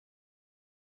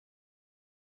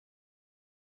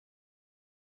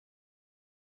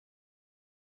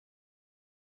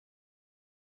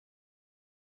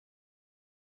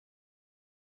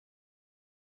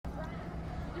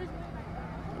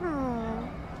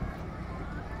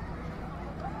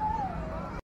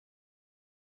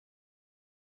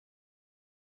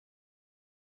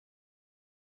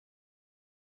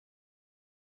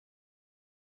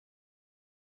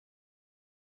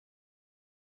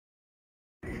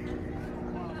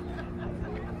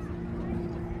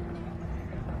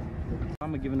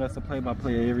Mama giving us a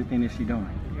play-by-play of everything that she doing.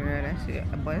 Girl, that's it.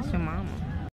 Boy, that's your mama.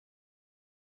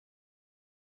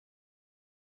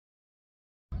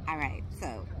 All right,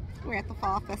 so we're at the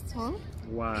Fall Festival.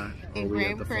 Why? In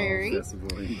Grand Prairie.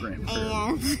 Festival in Grand Prairie.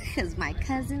 And because my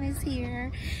cousin is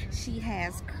here, she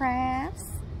has crafts,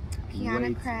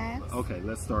 Kiana crafts. Okay,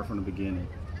 let's start from the beginning.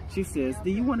 She says, do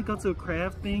you want to go to a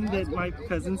craft thing that my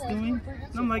cousin's doing?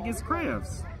 And I'm like, it's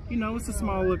crafts. You know, it's a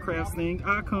small little crafts thing.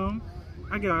 I come.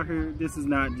 I get out here. This is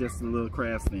not just a little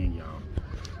crafts thing, y'all.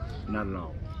 Not at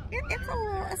all.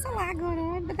 It's a lot going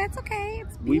on, but that's okay.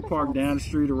 It's beautiful. We parked down the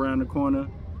street around the corner.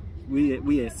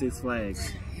 We at Six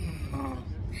Flags.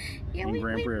 Yeah, in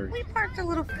Grand Prairie. We parked a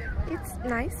little. It's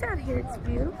nice out here. It's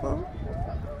beautiful.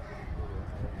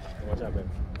 Watch out, baby.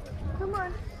 Come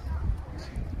on.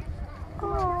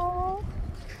 Oh,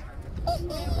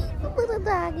 little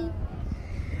doggy.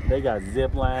 They got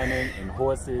zip lining and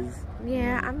horses.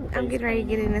 Yeah, I'm getting ready to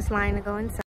get in this line to go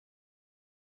inside.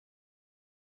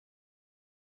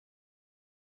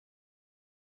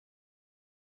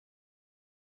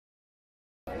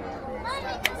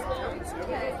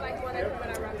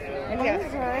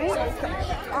 Alright,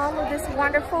 all of this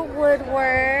wonderful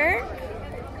woodwork.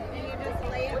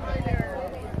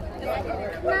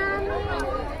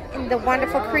 And the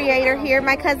wonderful creator here,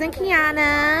 my cousin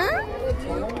Kiana.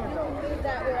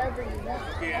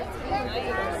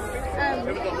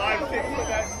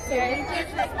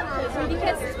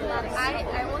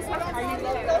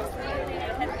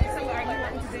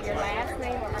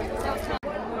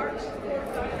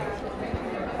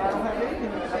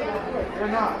 They're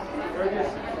not. They're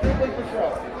just strictly for show.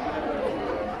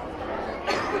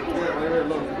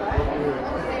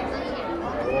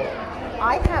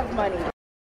 I have money.